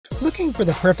Looking for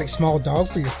the perfect small dog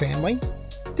for your family?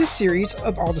 This series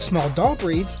of all the small dog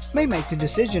breeds may make the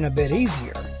decision a bit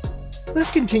easier. Let's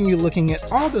continue looking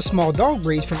at all the small dog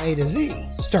breeds from A to Z,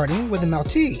 starting with the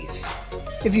Maltese.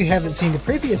 If you haven't seen the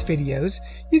previous videos,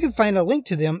 you can find a link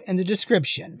to them in the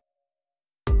description.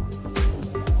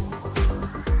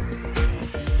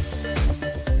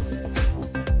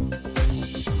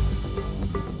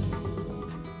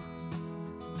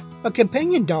 A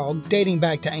companion dog dating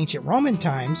back to ancient Roman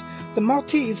times, the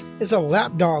Maltese is a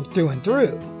lap dog through and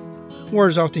through.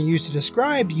 Words often used to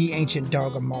describe ye ancient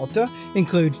dog of Malta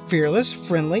include fearless,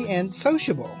 friendly, and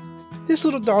sociable. This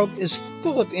little dog is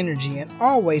full of energy and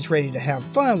always ready to have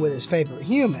fun with his favorite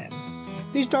human.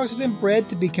 These dogs have been bred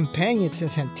to be companions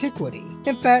since antiquity.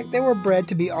 In fact, they were bred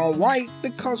to be all white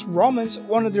because Romans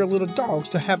wanted their little dogs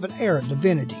to have an air of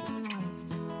divinity.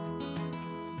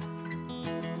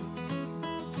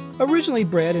 Originally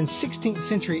bred in 16th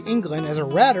century England as a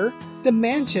ratter, the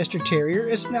Manchester Terrier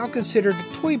is now considered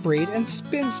a toy breed and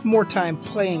spends more time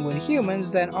playing with humans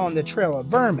than on the trail of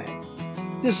vermin.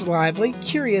 This lively,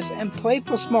 curious, and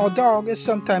playful small dog is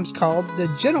sometimes called the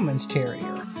Gentleman's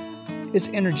Terrier. It's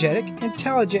energetic,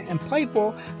 intelligent, and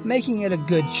playful, making it a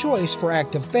good choice for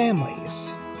active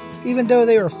families. Even though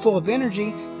they are full of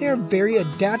energy, they are very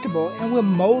adaptable and will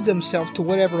mold themselves to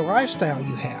whatever lifestyle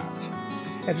you have.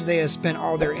 After they have spent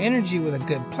all their energy with a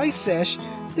good play sesh,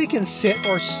 they can sit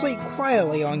or sleep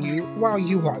quietly on you while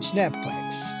you watch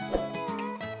Netflix.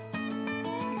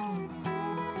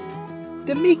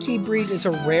 The Miki breed is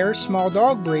a rare small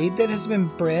dog breed that has been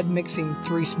bred mixing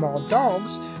three small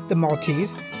dogs, the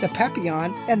Maltese, the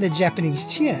Papillon, and the Japanese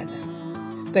Chin.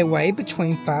 They weigh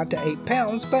between 5 to 8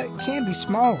 pounds but can be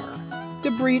smaller.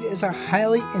 The breed is a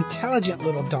highly intelligent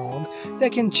little dog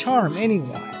that can charm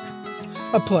anyone.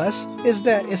 A plus is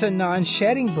that it's a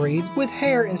non-shedding breed with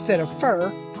hair instead of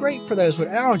fur, great for those with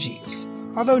allergies.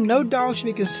 Although no dog should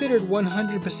be considered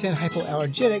 100%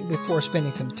 hypoallergenic before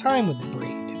spending some time with the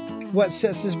breed. What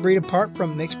sets this breed apart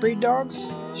from mixed breed dogs?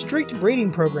 Strict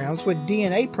breeding programs with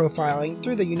DNA profiling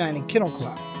through the United Kennel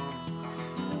Club.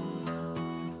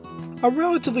 A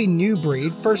relatively new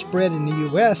breed, first bred in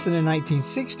the US in the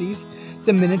 1960s,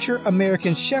 the miniature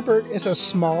American Shepherd is a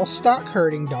small stock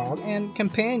herding dog and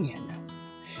companion.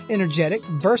 Energetic,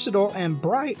 versatile, and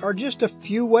bright are just a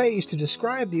few ways to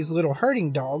describe these little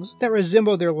herding dogs that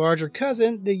resemble their larger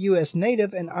cousin, the US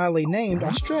native and oddly named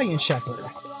Australian Shepherd.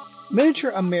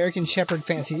 Miniature American Shepherd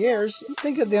fanciers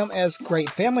think of them as great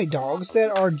family dogs that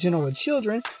are gentle with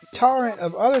children, tolerant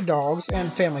of other dogs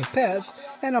and family pets,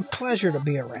 and a pleasure to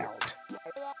be around.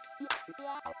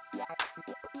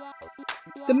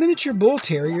 The miniature Bull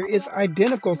Terrier is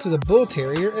identical to the Bull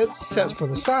Terrier except for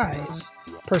the size.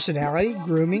 Personality,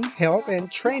 grooming, health, and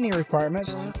training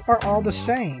requirements are all the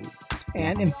same.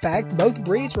 And in fact, both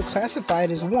breeds were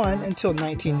classified as one until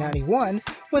 1991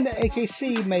 when the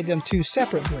AKC made them two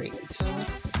separate breeds.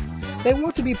 They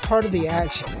want to be part of the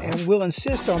action and will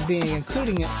insist on being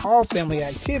included in all family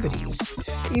activities,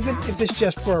 even if it's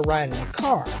just for a ride in a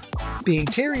car. Being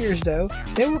terriers though,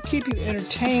 they will keep you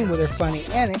entertained with their funny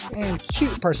antics and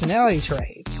cute personality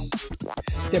traits.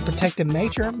 Their protective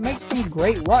nature makes them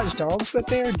great watchdogs, but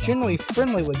they are generally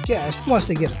friendly with guests once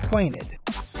they get acquainted.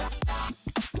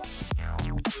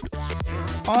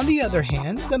 On the other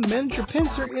hand, the miniature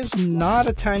Pinscher is not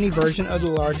a tiny version of the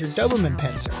larger Doberman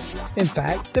Pinscher. In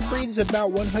fact, the breed is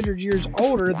about 100 years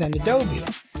older than the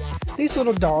Doberman. These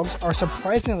little dogs are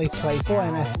surprisingly playful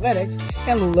and athletic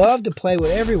and love to play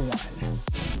with everyone.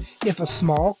 If a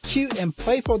small, cute, and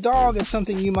playful dog is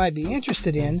something you might be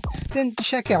interested in, then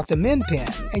check out the Min Pen,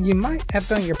 and you might have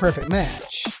found your perfect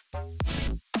match.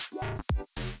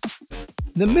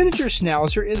 The miniature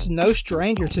Schnauzer is no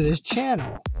stranger to this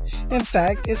channel. In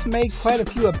fact, it's made quite a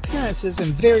few appearances in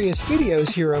various videos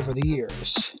here over the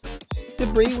years. The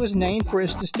breed was named for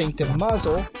its distinctive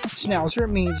muzzle. Schnauzer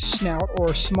means snout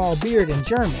or small beard in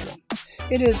German.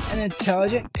 It is an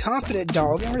intelligent, confident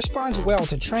dog and responds well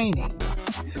to training.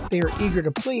 They are eager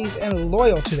to please and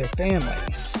loyal to their family.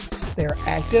 They are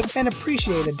active and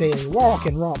appreciate a daily walk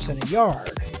and romps in the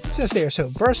yard. Since they are so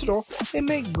versatile, they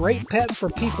make great pets for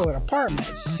people in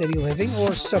apartments, city living,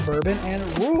 or suburban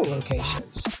and rural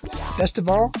locations. Best of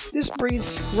all, this breed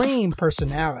screams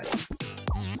personality.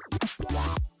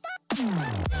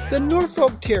 The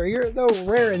Norfolk Terrier, though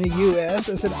rare in the US,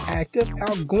 is an active,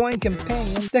 outgoing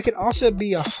companion that can also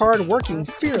be a hard-working,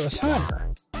 fearless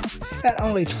hunter. At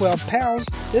only 12 pounds,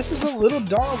 this is a little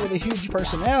dog with a huge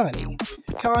personality.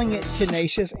 Calling it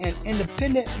tenacious and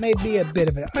independent may be a bit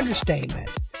of an understatement,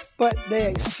 but they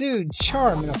exude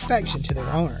charm and affection to their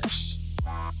owners.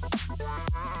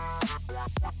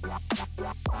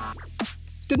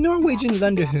 The Norwegian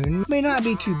Lundehund may not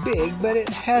be too big, but it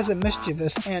has a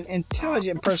mischievous and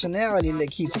intelligent personality that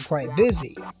keeps it quite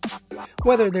busy.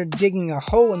 Whether they're digging a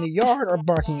hole in the yard or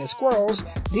barking at squirrels,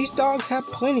 these dogs have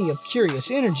plenty of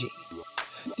curious energy.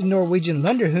 The Norwegian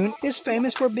Lundehund is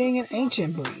famous for being an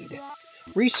ancient breed.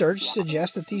 Research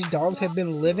suggests that these dogs have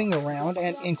been living around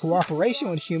and in cooperation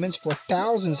with humans for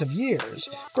thousands of years,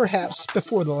 perhaps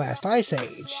before the last ice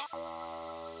age.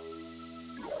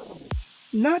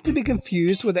 Not to be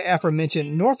confused with the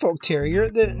aforementioned Norfolk Terrier,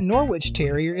 the Norwich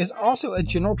Terrier is also a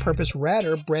general-purpose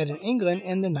ratter bred in England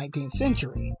in the 19th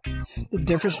century. The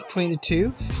difference between the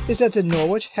two is that the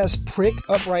Norwich has prick,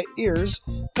 upright ears,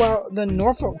 while the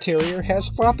Norfolk Terrier has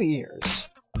floppy ears.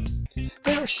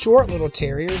 They are short little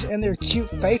terriers, and their cute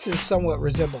faces somewhat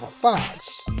resemble a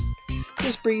fox.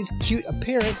 This breed's cute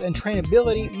appearance and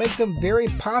trainability make them very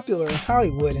popular in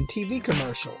Hollywood and TV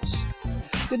commercials.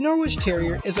 The Norwich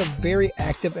Terrier is a very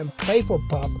active and playful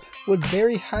pup with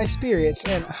very high spirits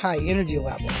and high energy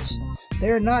levels. They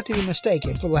are not to be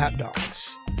mistaken for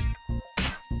lapdogs.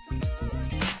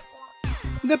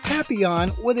 The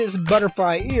Papillon, with its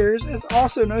butterfly ears, is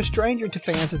also no stranger to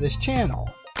fans of this channel.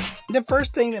 The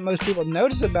first thing that most people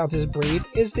notice about this breed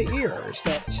is the ears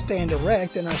that stand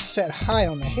erect and are set high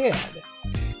on the head.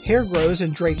 Hair grows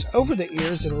and drapes over the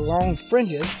ears in long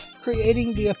fringes,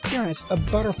 creating the appearance of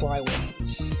butterfly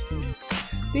wings.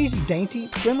 These dainty,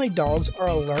 friendly dogs are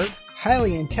alert,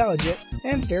 highly intelligent,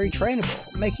 and very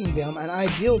trainable, making them an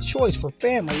ideal choice for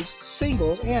families,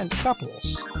 singles, and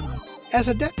couples. As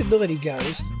adaptability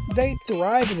goes, they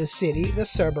thrive in the city, the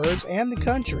suburbs, and the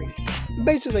country.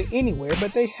 Basically anywhere,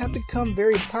 but they have become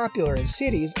very popular in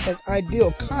cities as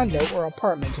ideal condo or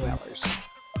apartment dwellers.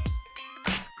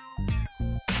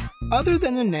 Other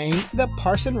than the name, the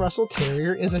Parson Russell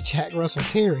Terrier is a Jack Russell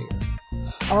Terrier.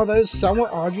 Although some will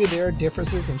argue there are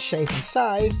differences in shape and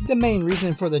size, the main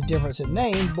reason for the difference in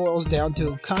name boils down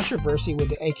to controversy with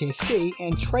the AKC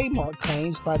and trademark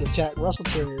claims by the Jack Russell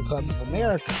Terrier Club of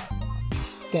America.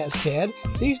 That said,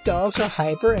 these dogs are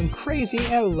hyper and crazy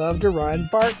and love to run,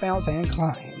 bark, bounce, and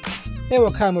climb. They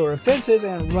will climb over fences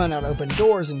and run out open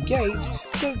doors and gates,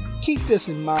 so keep this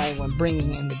in mind when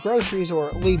bringing in the groceries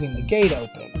or leaving the gate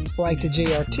open. Like the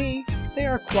JRT, they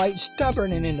are quite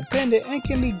stubborn and independent and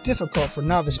can be difficult for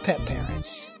novice pet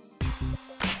parents.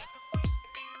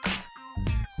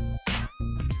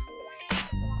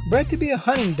 Bred to be a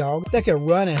hunting dog that can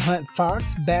run and hunt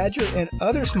fox, badger, and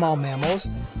other small mammals,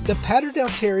 the Patterdale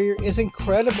Terrier is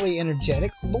incredibly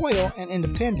energetic, loyal, and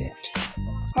independent.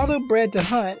 Although bred to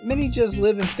hunt, many just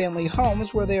live in family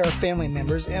homes where they are family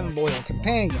members and loyal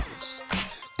companions.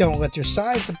 Don't let their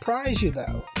size surprise you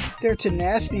though. Their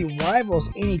tenacity rivals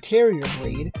any terrier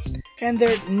breed, and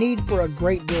their need for a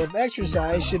great deal of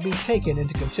exercise should be taken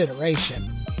into consideration.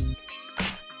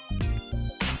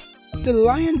 The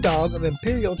lion dog of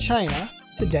Imperial China,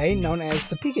 today known as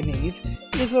the Pekingese,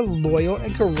 is a loyal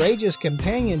and courageous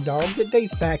companion dog that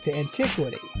dates back to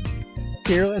antiquity.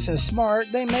 Fearless and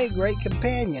smart, they make great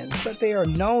companions, but they are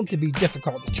known to be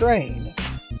difficult to train.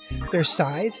 Their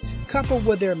size, coupled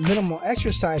with their minimal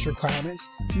exercise requirements,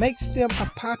 makes them a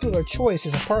popular choice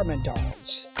as apartment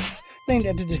dogs. Named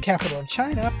after the capital of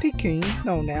China, Peking,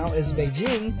 known now as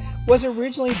Beijing, was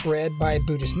originally bred by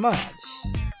Buddhist monks.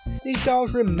 These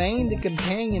dogs remained the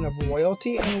companion of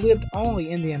royalty and lived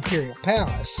only in the imperial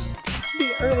palace.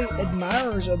 The early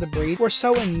admirers of the breed were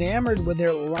so enamored with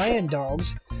their lion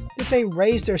dogs that they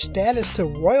raised their status to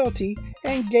royalty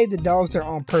and gave the dogs their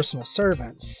own personal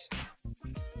servants.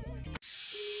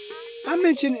 I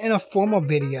mentioned in a formal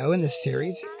video in this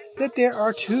series that there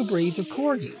are two breeds of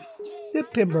Corgi. The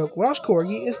Pembroke Welsh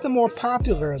Corgi is the more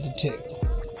popular of the two.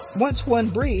 Once one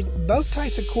breed, both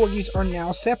types of Corgis are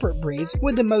now separate breeds,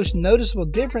 with the most noticeable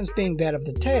difference being that of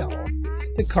the tail.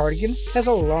 The Cardigan has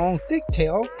a long, thick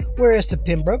tail, whereas the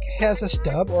Pembroke has a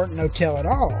stub or no tail at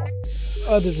all.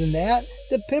 Other than that,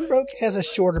 the Pembroke has a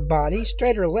shorter body,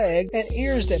 straighter legs, and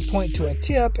ears that point to a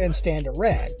tip and stand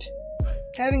erect.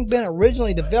 Having been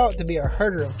originally developed to be a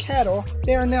herder of cattle,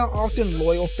 they are now often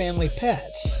loyal family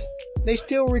pets. They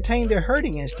still retain their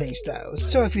herding instincts though,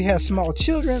 so if you have small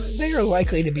children, they are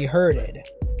likely to be herded.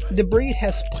 The breed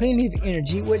has plenty of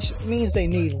energy, which means they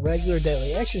need regular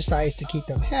daily exercise to keep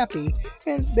them happy,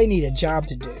 and they need a job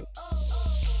to do.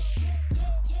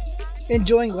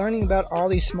 Enjoying learning about all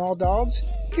these small dogs?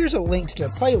 Here's a link to the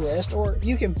playlist, or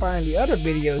you can find the other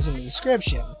videos in the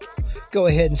description. Go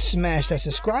ahead and smash that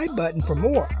subscribe button for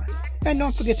more, and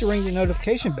don't forget to ring the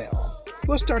notification bell.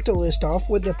 We'll start the list off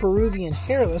with the Peruvian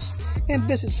Hairless and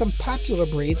visit some popular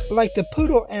breeds like the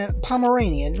Poodle and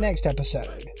Pomeranian next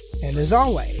episode. And as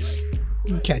always,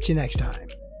 catch you next time.